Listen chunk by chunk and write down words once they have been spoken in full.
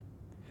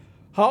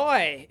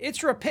Hi,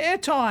 it's repair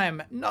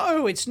time.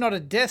 No, it's not a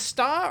Death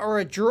Star or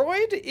a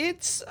droid.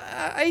 It's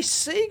a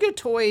Sega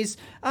Toys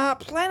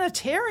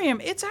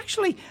Planetarium. It's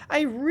actually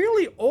a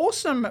really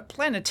awesome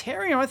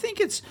planetarium. I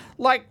think it's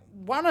like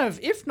one of,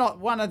 if not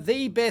one of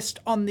the best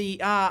on the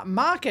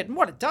market. And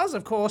what it does,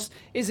 of course,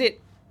 is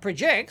it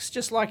projects,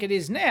 just like it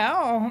is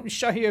now, I'll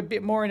show you a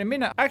bit more in a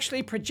minute,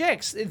 actually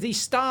projects the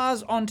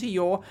stars onto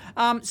your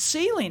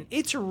ceiling.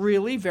 It's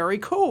really very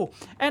cool.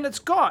 And it's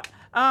got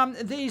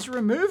these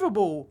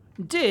removable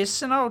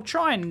discs, and I'll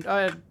try and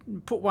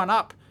put one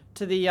up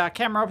to the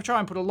camera. I'll try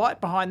and put a light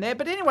behind there.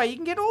 But anyway, you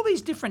can get all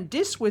these different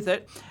discs with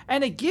it,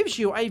 and it gives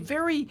you a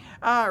very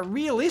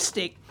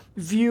realistic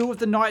view of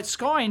the night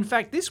sky. In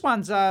fact, this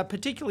one's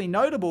particularly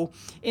notable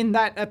in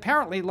that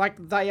apparently,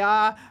 like, they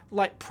are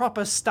like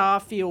proper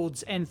star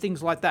fields and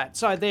things like that.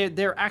 So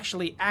they're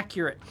actually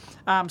accurate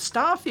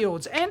star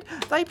fields, and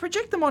they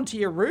project them onto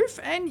your roof,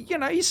 and you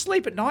know, you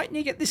sleep at night and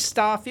you get this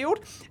star field.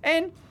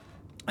 And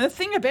the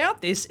thing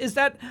about this is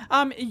that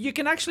you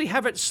can actually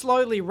have it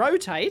slowly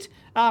rotate,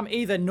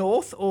 either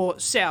north or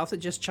south. It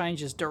just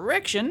changes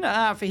direction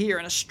for here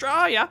in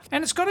Australia.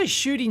 And it's got a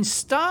shooting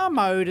star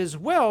mode as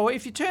well.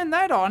 If you turn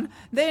that on,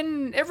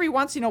 then every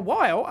once in a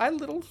while, a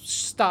little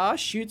star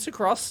shoots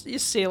across your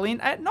ceiling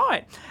at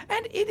night.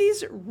 And it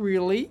is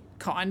really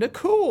kind of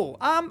cool.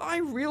 I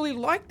really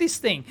like this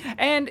thing,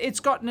 and it's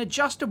got an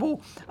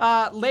adjustable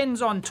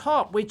lens on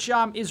top, which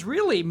is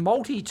really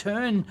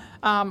multi-turn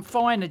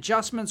fine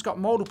adjustments. Got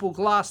multiple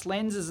glass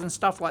lenses and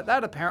stuff like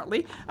that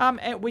apparently,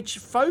 which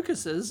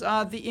focuses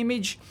the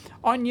image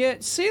on your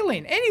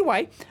ceiling.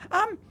 Anyway,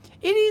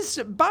 it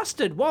is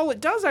busted. While it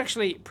does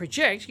actually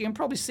project, you can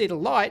probably see the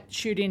light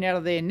shooting out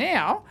of there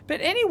now.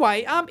 But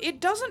anyway, it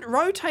doesn't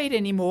rotate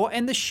anymore,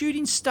 and the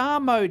shooting star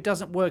mode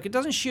doesn't work. It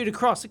doesn't shoot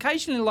across.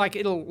 Occasionally, like,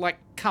 it'll like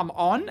come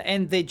on,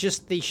 and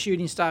the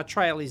shooting star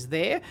trail is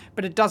there,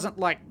 but it doesn't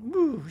like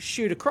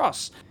shoot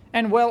across.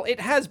 And well, it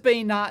has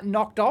been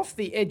knocked off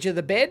the edge of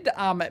the bed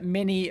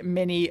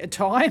many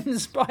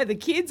times by the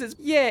kids.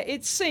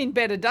 It's seen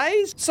better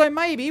days. So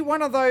maybe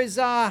one of those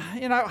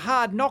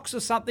hard knocks or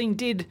something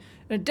did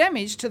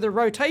damage to the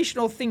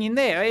rotational thing in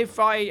there. If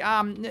I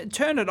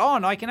turn it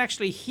on, I can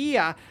actually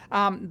hear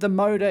the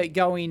motor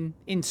going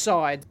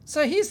inside.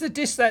 So here's the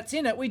disc that's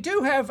in it. We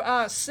do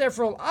have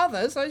several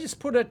others. I just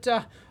put it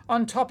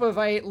on top of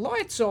a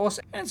light source,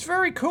 and it's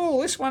very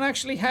cool. This one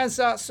actually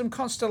has some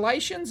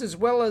constellations as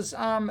well as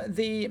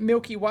the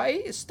Milky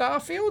Way star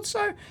field.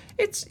 So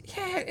words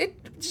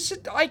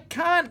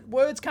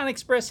can't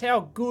express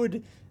how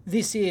good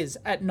this is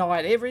at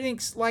night.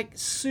 Everything's like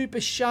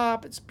super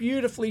sharp. It's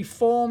beautifully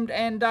formed,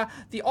 and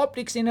the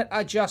optics in it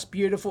are just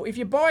beautiful. If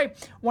you buy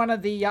one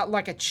of the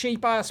like a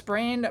cheap ass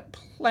brand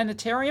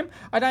Planetarium,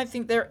 I don't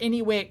think they're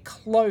anywhere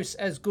close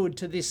as good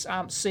to this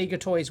Sega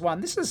Toys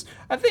one. This is,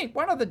 I think,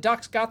 one of the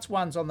Duck's Guts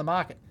ones on the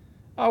market.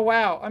 Oh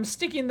wow, I'm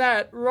sticking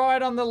that right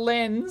on the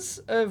lens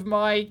of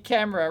my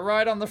camera,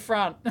 right on the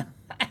front.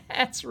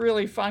 That's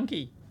really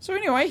funky. So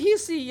anyway,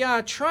 here's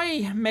the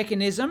tray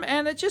mechanism,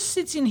 and it just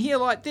sits in here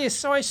like this.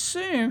 So I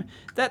assume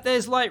that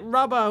there's like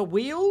rubber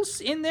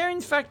wheels in there.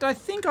 In fact, I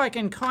think I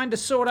can kind of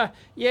sort of,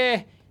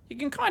 you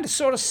can kind of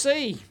sort of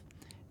see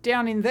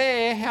down in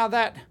there how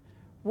that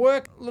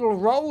work. Little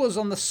rollers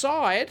on the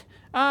side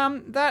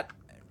that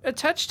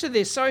attach to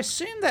this. So I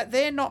assume that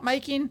they're not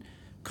making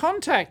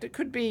contact. It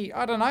could be,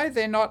 I don't know,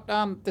 they're not,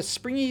 the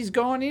springy's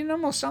gone in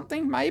them or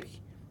something,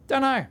 maybe.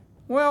 Don't know.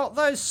 Well,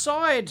 those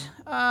side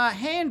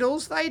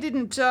handles, they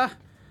didn't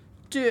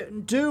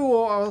do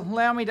or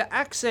allow me to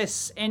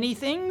access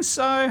anything,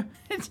 so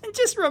it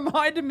just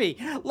reminded me,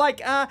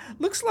 like,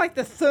 looks like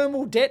the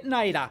thermal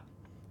detonator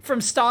from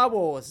Star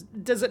Wars,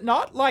 does it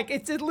not? Like,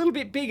 it's a little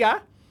bit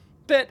bigger,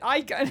 but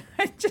I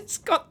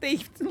just got the,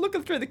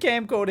 looking through the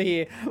camcorder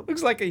here,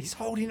 looks like he's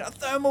holding a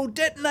thermal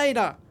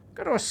detonator.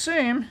 Got to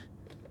assume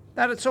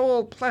that it's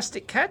all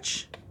plastic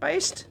catch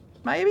based,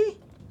 maybe?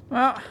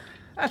 Well,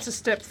 that's a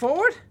step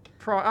forward.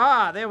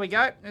 There we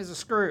go. There's a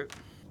screw.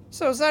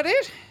 So is that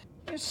it?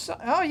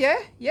 Oh,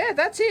 yeah,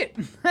 that's it.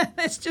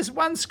 It's just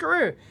one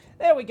screw.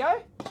 There we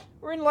go.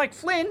 We're in Lake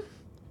Flynn.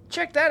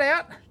 Check that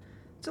out.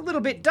 It's a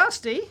little bit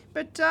dusty,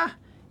 but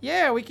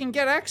we can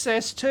get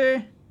access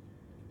to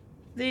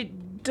the...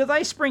 Do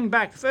they spring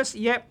back? First,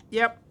 yep,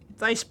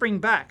 they spring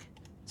back.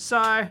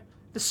 So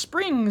the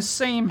springs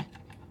seem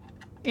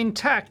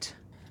intact.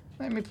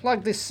 Let me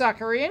plug this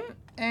sucker in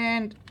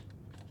and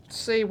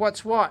see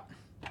what's what.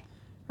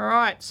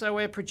 Alright, so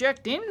we're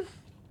projecting,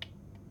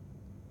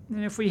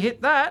 and if we hit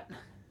that,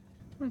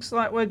 looks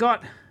like we've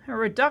got a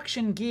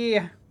reduction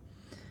gear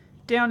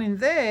down in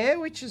there,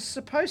 which is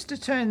supposed to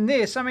turn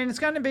this. I mean, it's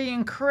going to be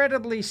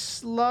incredibly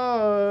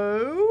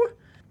slow.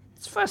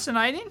 It's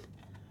fascinating.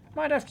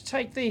 Might have to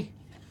take the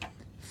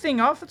thing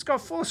off. It's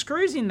got 4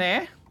 screws in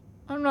there.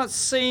 I'm not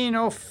seeing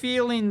or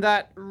feeling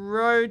that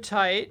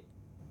rotate.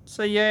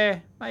 So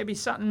maybe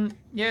something,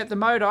 the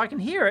motor, I can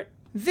hear it.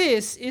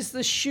 This is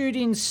the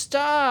shooting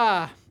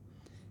star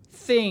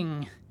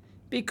thing,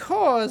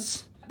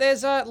 because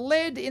there's a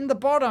lead in the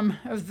bottom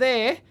of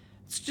there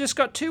It's just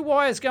got 2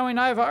 wires going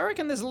over. I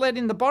reckon there's lead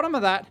in the bottom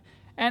of that.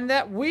 And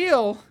that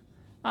wheel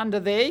under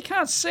there, you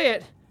can't see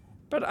it,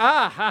 but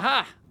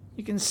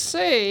you can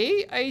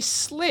see a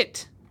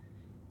slit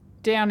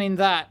down in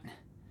that.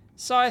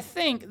 So I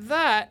think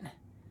that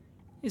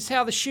is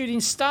how the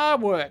shooting star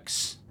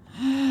works.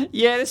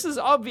 Yeah, this is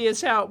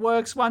obvious how it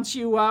works once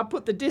you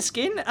put the disc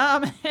in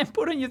and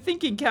put on your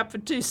thinking cap for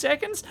 2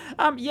 seconds.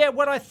 Yeah,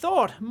 what I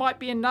thought might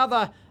be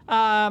another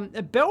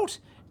a belt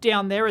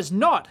down there is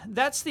not.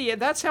 That's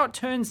how it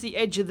turns the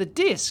edge of the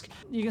disc.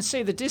 You can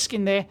see the disc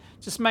in there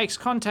just makes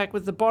contact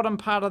with the bottom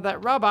part of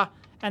that rubber,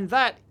 and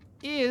that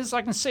is,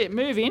 I can see it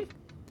moving.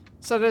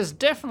 So there's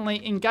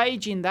definitely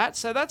engage in that.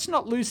 So that's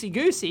not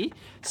loosey-goosey.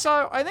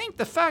 So I think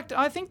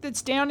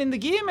that's down in the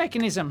gear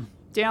mechanism.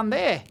 Down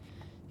there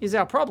is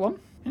our problem.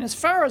 And as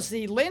far as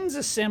the lens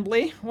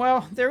assembly,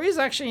 well, there is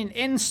actually an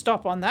end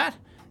stop on that.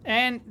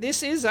 And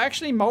this is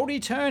actually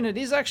multi-turn. It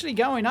is actually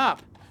going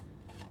up.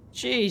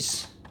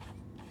 Jeez.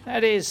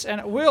 That is,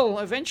 and it will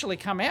eventually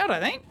come out, I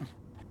think.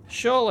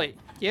 Surely.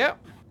 Yep.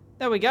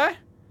 There we go.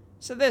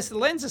 So there's the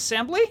lens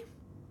assembly.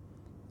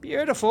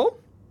 Beautiful.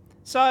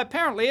 So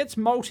apparently it's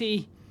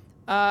it's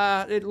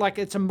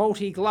a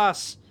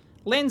multi-glass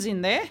lens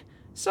in there.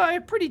 So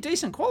pretty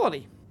decent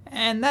quality.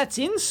 And that's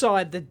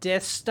inside the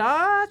Death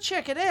Star.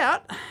 Check it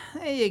out.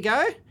 There you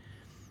go.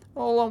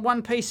 All on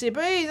one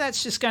PCB.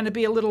 That's just going to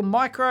be a little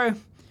micro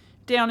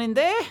down in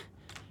there.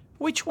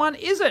 Which one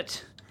is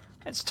it?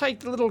 Let's take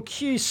the little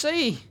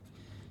QC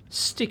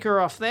sticker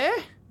off there.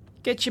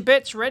 Get your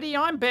bets ready.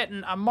 I'm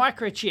betting a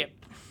microchip.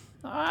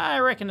 I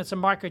reckon it's a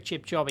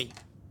microchip jobby.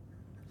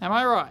 Am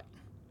I right?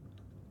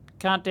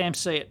 Can't damn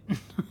see it.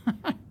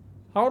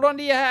 Hold on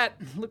to your hat.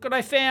 Look what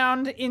I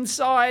found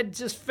inside.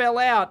 Just fell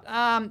out.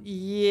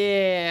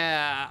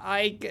 Yeah.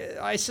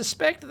 I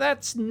suspect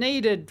that's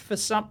needed for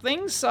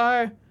something,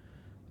 so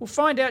we'll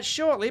find out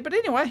shortly. But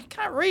anyway,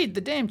 can't read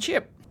the damn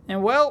chip.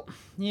 And well,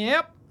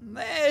 yep.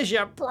 There's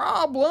your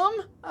problem.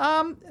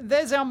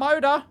 There's our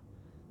motor.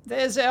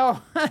 There's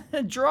our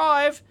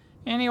drive.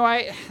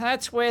 Anyway,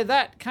 that's where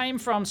that came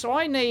from. So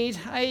I need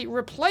a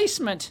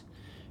replacement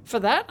for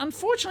that.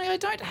 Unfortunately, I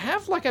don't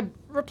have like a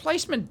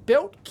replacement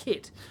belt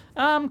kit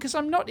because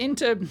I'm not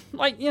into,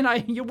 like, you know,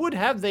 you would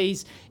have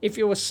these if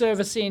you were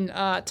servicing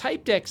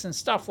tape decks and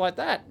stuff like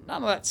that.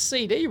 None of that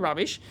CD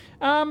rubbish.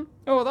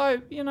 Although,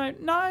 you know,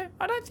 no,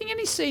 I don't think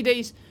any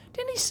CDs,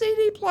 do any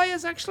CD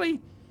players actually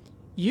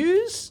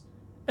use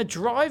a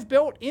drive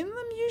belt in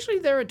them? Usually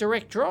they're a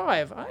direct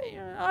drive.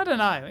 I don't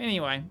know.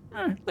 Anyway,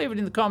 leave it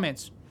in the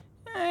comments.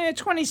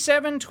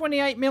 27,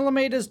 28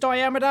 millimeters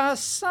diameter,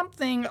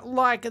 something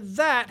like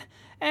that.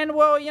 And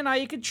well, you know,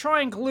 you could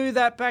try and glue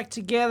that back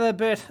together,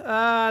 but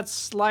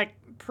it's like,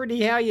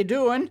 pretty how you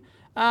doing.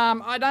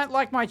 I don't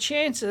like my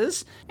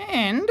chances.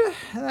 And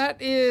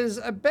that is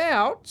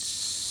about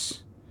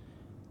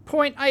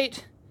 0.8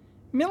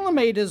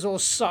 millimeters or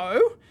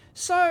so.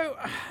 So,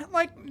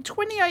 like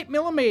 28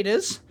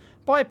 millimeters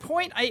by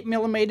 0.8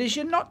 millimeters,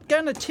 you're not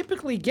going to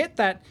typically get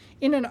that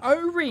in an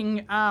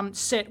O-ring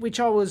set, which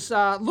I was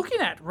looking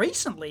at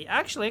recently.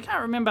 Actually, I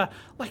can't remember,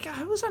 like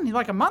it was only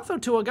like a month or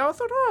two ago. I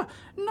thought, oh,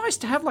 nice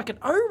to have like an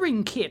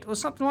O-ring kit or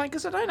something like,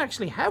 because I don't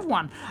actually have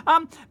one.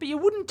 But you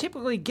wouldn't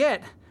typically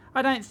get,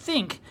 I don't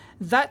think,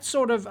 that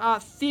sort of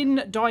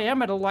thin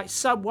diameter, like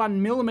sub 1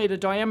 millimeter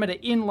diameter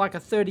in like a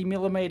 30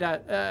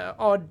 millimeter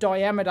odd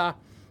diameter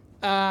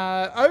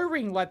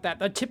O-ring like that.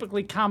 They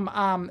typically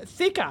come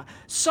thicker.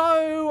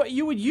 So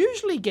you would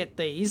usually get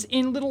these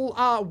in little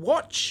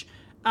watch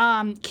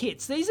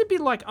kits. These would be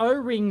like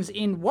O-rings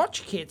in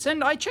watch kits.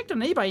 And I checked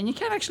on eBay and you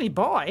can actually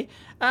buy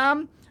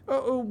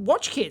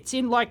watch kits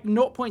in like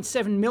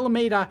 0.7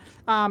 millimeter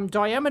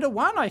diameter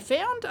one. I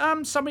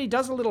found somebody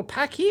does a little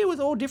pack here with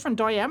all different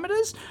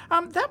diameters.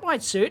 That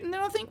might suit. And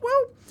then I think,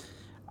 well,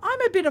 I'm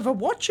a bit of a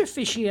watch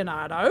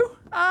aficionado.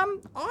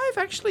 I've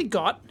actually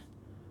got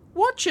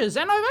watches,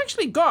 and I've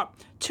actually got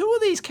 2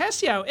 of these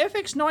Casio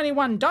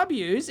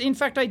FX91Ws. In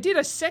fact, I did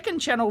a second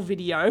channel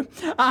video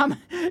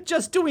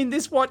just doing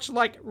this watch,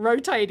 like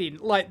rotating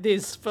like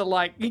this for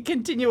like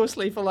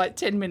continuously for like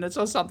 10 minutes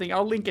or something.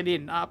 I'll link it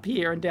in up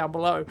here and down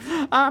below.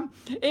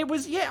 It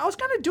was, yeah, I was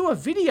going to do a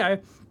video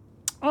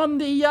on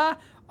the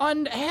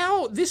on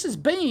how this has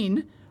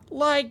been,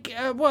 like,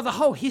 well, the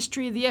whole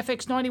history of the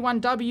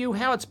FX91W,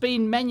 how it's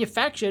been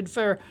manufactured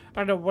for,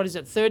 I don't know, what is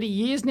it, 30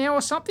 years now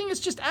or something?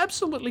 It's just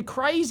absolutely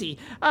crazy.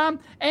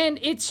 And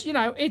it's, you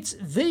know, it's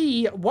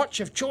the watch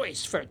of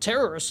choice for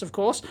terrorists, of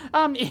course.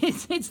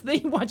 It's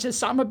the watch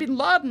Osama bin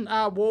Laden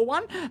wore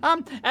one,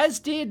 as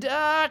did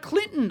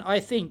Clinton,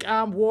 I think,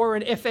 wore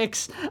an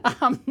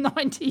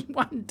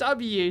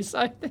FX91W.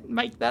 So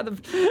make that of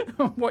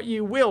what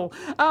you will.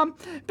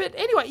 But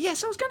anyway,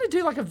 yes, I was going to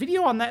do like a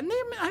video on that, and then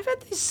I've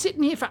had this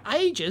sitting here for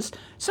ages.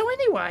 So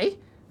anyway,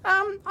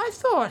 I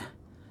thought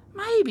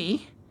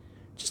maybe,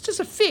 just as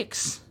a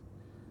fix,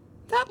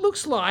 that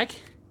looks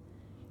like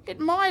it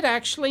might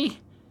actually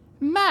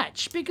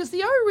match, because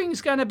the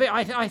O-ring's going to be,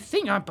 I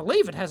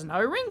believe it has an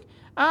O-ring.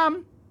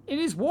 It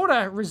is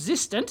water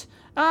resistant.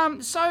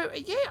 So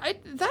yeah,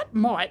 that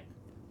might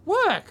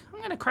work. I'm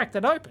going to crack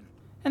that open.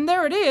 And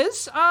there it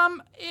is.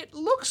 It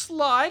looks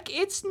like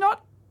it's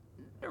not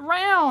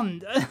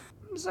round.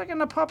 Is that going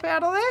to pop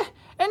out of there?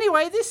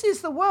 Anyway, this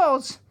is the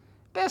world's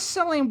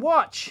best-selling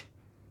watch.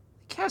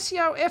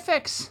 Casio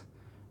FX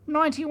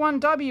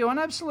 91W, an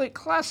absolute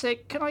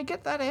classic. Can I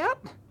get that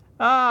out?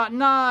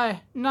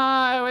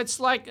 No, it's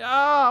like,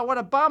 what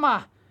a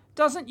bummer.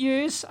 Doesn't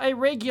use a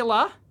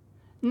regular.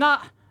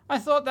 Nah, I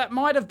thought that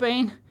might have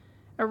been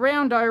a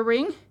round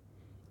O-ring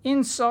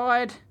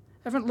inside. I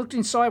haven't looked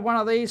inside one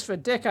of these for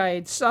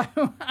decades, so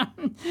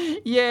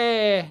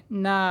yeah,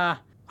 nah.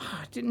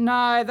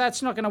 No,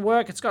 that's not going to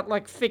work. It's got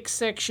like thick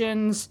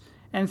sections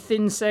and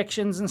thin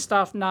sections and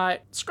stuff. No,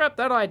 scrap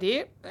that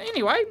idea.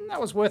 Anyway, that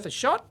was worth a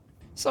shot.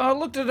 So I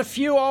looked at a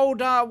few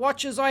old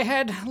watches I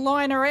had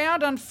lying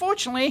around.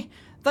 Unfortunately,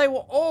 they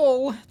were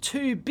all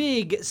too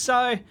big.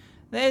 So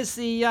there's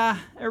the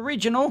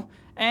original,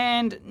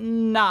 and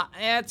nah,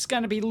 it's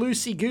going to be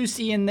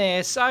loosey-goosey in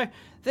there. So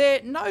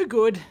they're no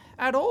good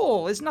at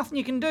all. There's nothing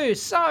you can do.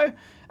 So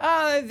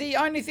the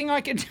only thing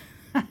I could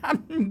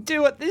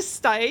do at this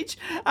stage,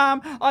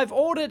 I've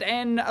ordered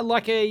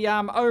like a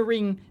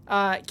O-ring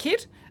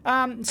kit.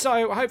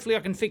 So hopefully I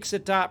can fix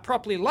it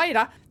properly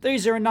later.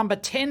 These are a number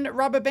 10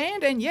 rubber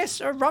band, and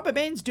yes, rubber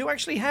bands do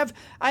actually have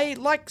a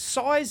like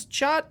size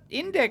chart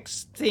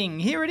index thing.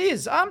 Here it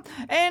is.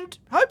 And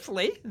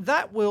hopefully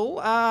that will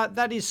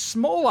that is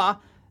smaller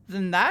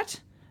than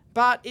that,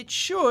 but it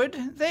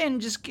should then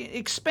just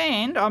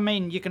expand. I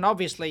mean, you can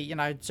obviously,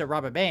 it's a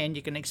rubber band,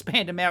 you can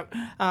expand them out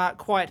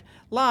quite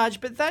large,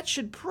 but that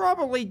should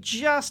probably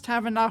just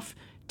have enough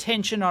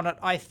tension on it,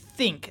 I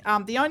think.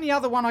 The only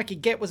other one I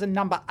could get was a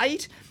number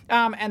 8,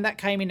 and that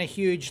came in a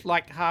huge,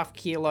 like,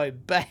 half-kilo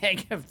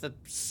bag of the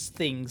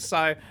thing.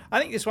 So I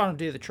think this one will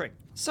do the trick.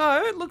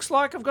 So it looks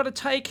like I've got to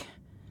take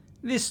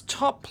this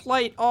top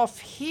plate off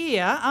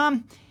here.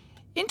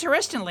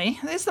 Interestingly,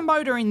 there's the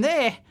motor in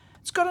there.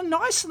 It's got a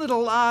nice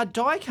little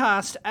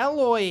die-cast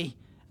alloy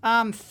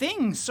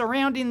thing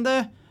surrounding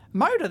the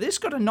motor. This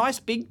got a nice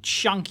big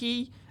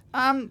chunky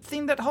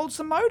thing that holds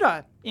the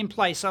motor in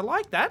place. I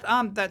like that.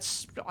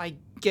 That's, I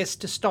guess,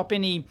 to stop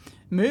any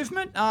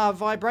movement,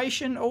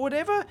 vibration or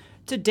whatever,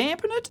 to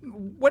dampen it.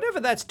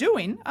 Whatever that's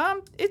doing,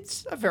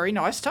 it's a very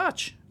nice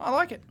touch. I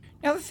like it.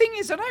 Now, the thing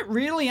is, I don't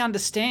really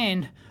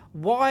understand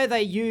why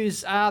they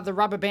use the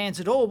rubber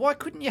bands at all. Why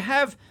couldn't you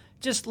have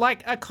just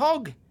like a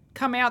cog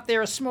come out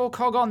there, a small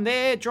cog on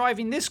there,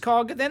 driving this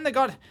cog, then they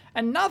got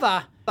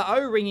another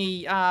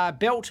O-ringy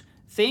belt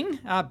thing,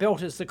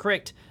 belt is the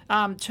correct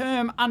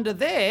term, under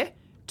there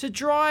to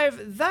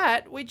drive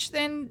that, which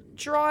then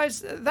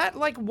drives that.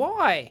 Like,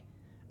 why?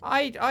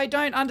 I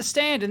don't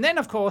understand. And then,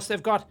 of course,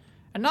 they've got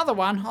another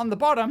one on the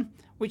bottom,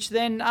 which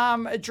then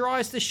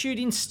drives the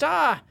shooting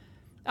star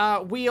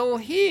wheel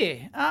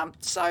here.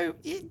 So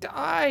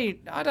I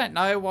don't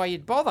know why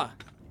you'd bother.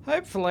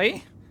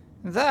 Hopefully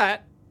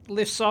that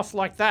lifts off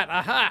like that.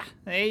 Aha,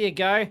 there you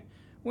go.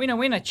 Winner,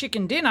 winner,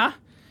 chicken dinner.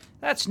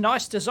 That's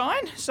nice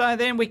design. So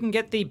then we can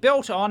get the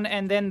belt on,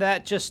 and then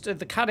that just,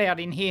 the cutout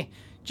in here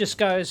just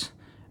goes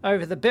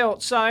over the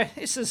belt. So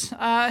this is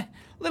a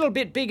little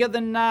bit bigger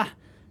than the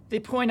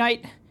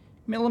 0.8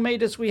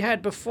 millimeters we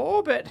had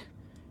before, but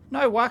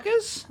no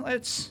wuckers.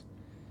 Let's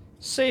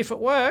see if it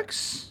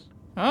works.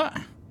 Oh,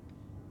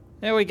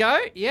 there we go.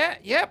 Yeah,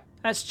 yep.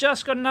 That's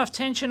just got enough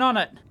tension on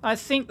it. I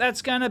think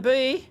that's going to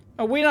be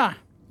a winner.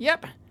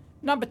 Yep.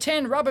 Number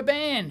 10 rubber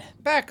band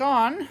back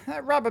on.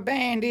 That rubber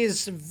band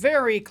is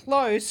very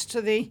close to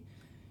the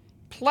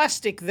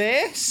plastic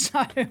there.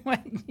 So,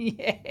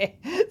 yeah,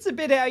 it's a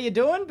bit how you're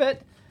doing,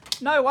 but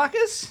no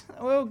wuckers.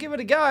 We'll give it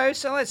a go.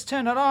 So let's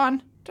turn it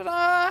on.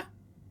 Ta-da!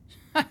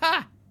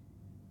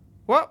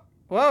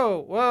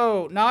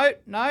 Whoa.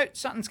 No,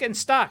 something's getting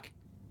stuck.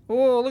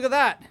 Oh, look at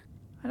that.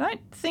 I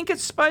don't think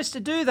it's supposed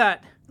to do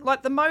that.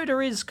 Like the motor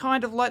is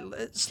kind of like,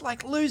 it's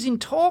like losing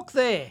torque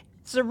there.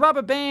 It's a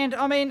rubber band.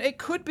 I mean, it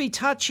could be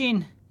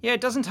touching. Yeah,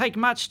 it doesn't take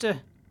much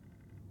to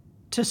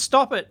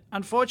stop it,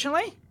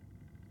 unfortunately.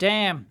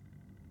 Damn.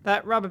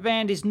 That rubber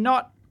band is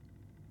not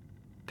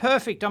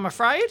perfect, I'm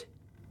afraid.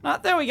 Oh,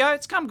 there we go.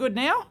 It's come good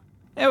now.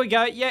 There we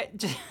go. Yeah,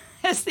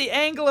 it's the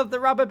angle of the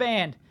rubber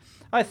band,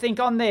 I think,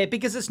 on there,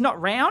 because it's not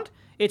round.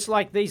 It's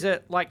like these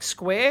are like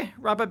square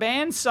rubber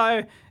bands,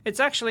 so it's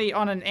actually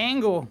on an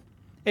angle.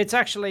 It's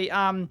actually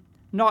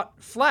not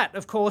flat,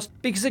 of course,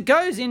 because it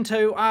goes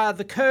into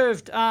the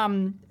curved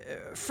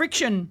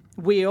friction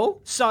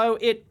wheel, so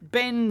it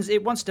bends.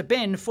 It wants to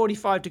bend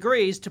 45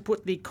 degrees to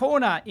put the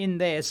corner in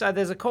there. So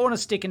there's a corner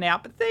sticking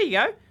out, but there you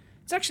go.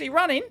 It's actually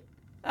running.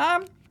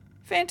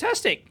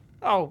 Fantastic.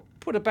 I'll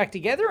put it back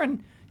together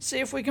and see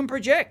if we can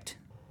project.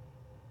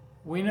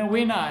 Winner,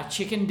 winner,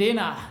 chicken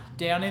dinner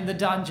down in the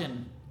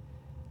dungeon.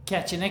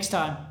 Catch you next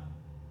time.